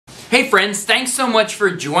Hey friends, thanks so much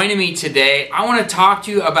for joining me today. I want to talk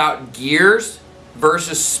to you about gears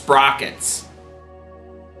versus sprockets.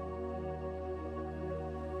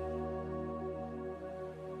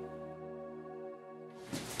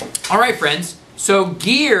 Alright friends, so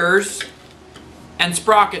gears and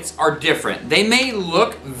sprockets are different. They may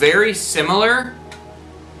look very similar,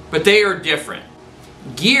 but they are different.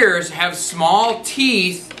 Gears have small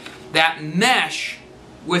teeth that mesh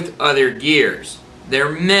with other gears.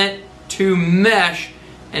 They're meant to mesh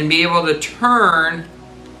and be able to turn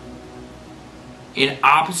in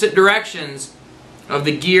opposite directions of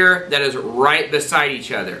the gear that is right beside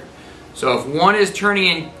each other. So if one is turning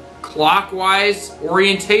in clockwise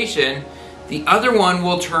orientation, the other one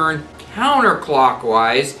will turn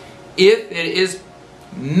counterclockwise if it is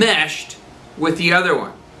meshed with the other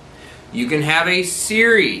one. You can have a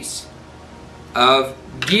series of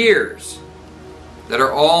gears that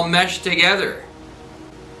are all meshed together.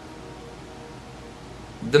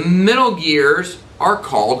 The middle gears are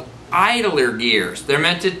called idler gears. They're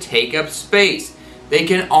meant to take up space. They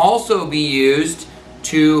can also be used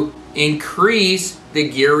to increase the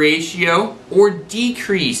gear ratio or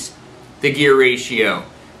decrease the gear ratio,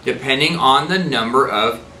 depending on the number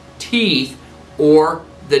of teeth or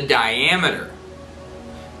the diameter.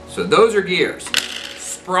 So those are gears.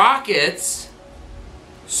 Sprockets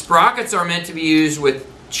are meant to be used with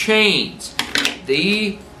chains.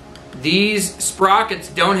 These sprockets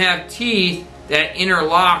don't have teeth that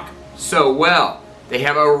interlock so well. They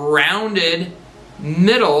have a rounded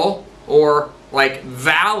middle or like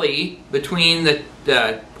valley between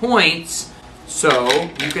the points, so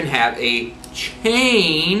you can have a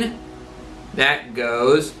chain that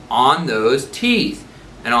goes on those teeth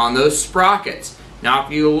and on those sprockets. Now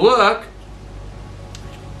if you look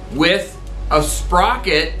with a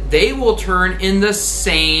sprocket, they will turn in the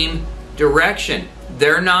same direction.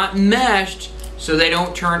 They're not meshed, so they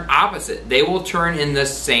don't turn opposite. They will turn in the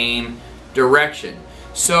same direction.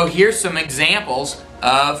 So here's some examples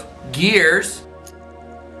of gears.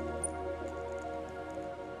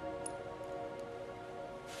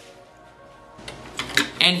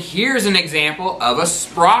 And here's an example of a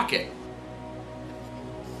sprocket.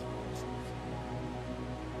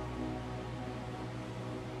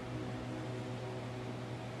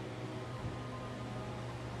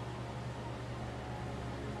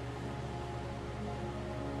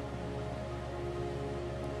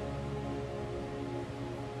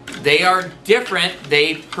 They are different,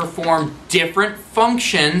 they perform different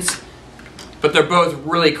functions, but they're both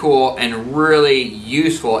really cool and really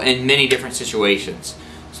useful in many different situations.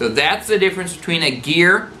 So that's the difference between a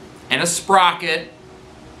gear and a sprocket.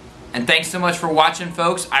 And thanks so much for watching,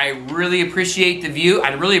 folks. I really appreciate the view.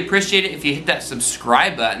 I'd really appreciate it if you hit that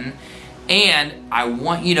subscribe button. And I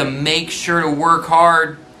want you to make sure to work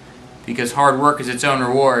hard, because hard work is its own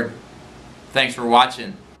reward. Thanks for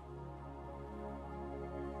watching.